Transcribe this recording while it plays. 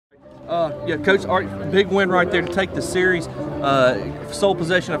Yeah, Coach, big win right there to take the series. Sole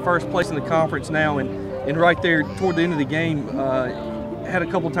possession of first place in the conference now, and right there toward the end of the game, had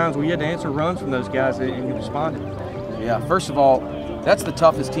a couple times where you had to answer runs from those guys, and you responded. Yeah, first of all, that's the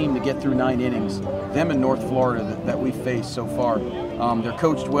toughest team to get through 9 innings. Them in North Florida that we've faced so far. They're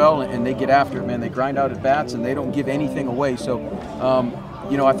coached well, and they get after it, man. They grind out at bats, and they don't give anything away. So,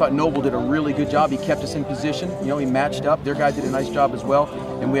 you know, I thought Noble did a really good job. He kept us in position. You know, he matched up. Their guy did a nice job as well.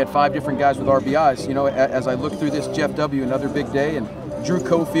 And we had 5 different guys with RBIs. You know, as I look through this, Jeff W., another big day, and Drew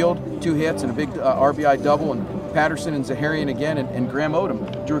Cofield, 2 hits and a big RBI double, and Patterson and Zaharian again, and Graham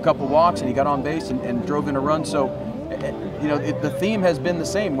Odom drew a couple walks, and he got on base and drove in a run. So, you know, the theme has been the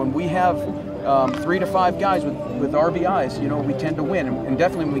same. When we have 3 to 5 guys with RBIs, you know, we tend to win, and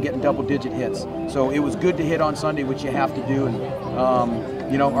definitely when we get in double-digit hits. So it was good to hit on Sunday, which you have to do,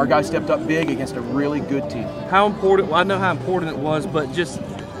 and you know, our guys stepped up big against a really good team. How important? Well, I know how important it was, but just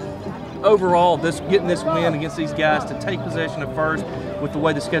overall, getting this win against these guys to take possession of first with the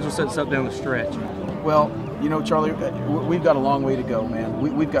way the schedule sets up down the stretch. Well, you know, Charlie, we've got a long way to go, man.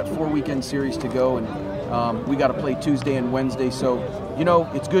 We've got 4 weekend series to go, and we got to play Tuesday and Wednesday. So, you know,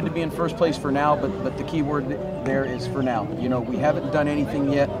 it's good to be in first place for now, but the key word there is for now. You know, we haven't done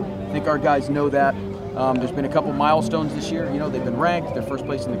anything yet. I think our guys know that. There's been a couple milestones this year. You know, they've been ranked. They're first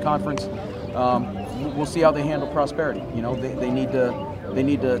place in the conference. We'll see how they handle prosperity. You know, they need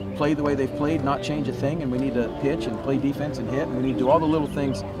to play the way they've played, not change a thing, and we need to pitch and play defense and hit, and we need to do all the little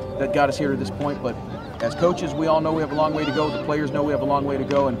things that got us here to this point. But as coaches, we all know we have a long way to go. The players know we have a long way to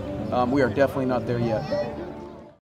go, and we are definitely not there yet.